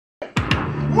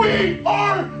We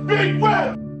are Big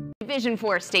Red! Division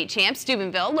IV state champ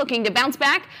Steubenville looking to bounce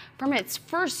back from its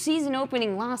first season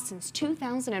opening loss since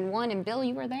 2001. And Bill,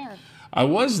 you were there. I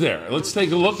was there. Let's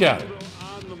take a look at it.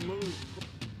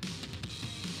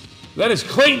 That is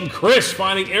Clayton Chris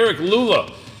finding Eric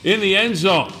Lula in the end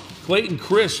zone. Clayton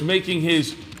Chris making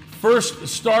his first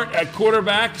start at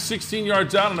quarterback, 16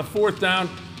 yards out on a 4th down.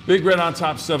 Big Red on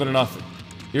top, 7-0.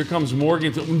 Here comes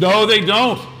Morgantown. No, they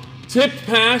don't. Tipped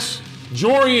pass,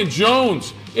 Jorian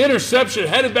Jones. Interception,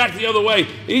 headed back the other way.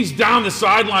 He's down the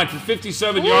sideline for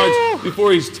 57 yards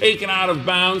before he's taken out of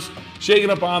bounds. Shaken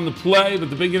up on the play, but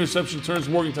the big interception turns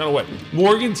Morgantown away.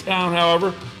 Morgantown,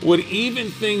 however, would even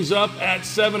things up at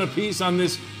 7 apiece on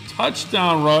this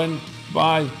touchdown run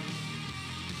by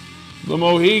the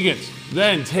Mohigans.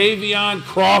 Then Tavion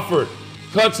Crawford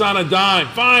cuts on a dime,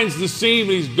 finds the seam,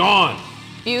 and he's gone.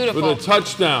 Beautiful. With a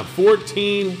touchdown,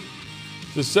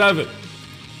 14-7.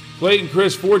 Clayton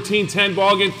Chris, 14-10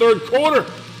 ball game, 3rd quarter.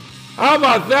 How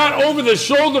about that? Over the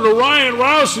shoulder to Ryan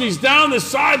Rouse, and he's down the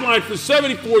sideline for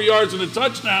 74 yards and a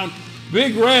touchdown.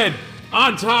 Big Red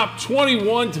on top,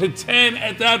 21-10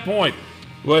 at that point.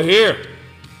 But here,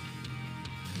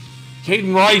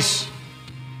 Caden Rice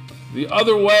the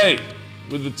other way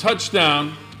with the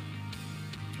touchdown,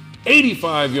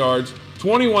 85 yards,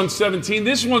 21-17.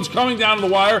 This one's coming down to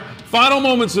the wire. Final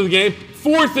moments of the game,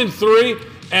 4th and 3,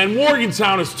 and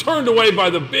Morgantown is turned away by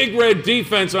the Big Red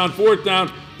defense on 4th down.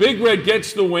 Big Red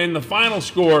gets the win. The final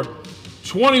score,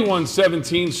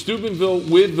 21-17. Steubenville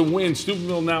with the win.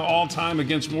 Steubenville now all-time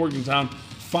against Morgantown,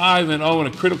 5-0,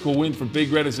 and a critical win for Big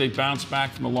Red as they bounce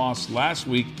back from the loss last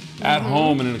week at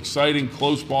home in an exciting,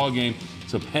 close ball game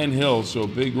to Penn Hill. So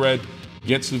Big Red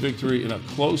gets the victory in a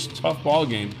close, tough ball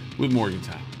game with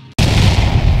Morgantown.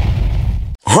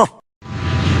 Huh.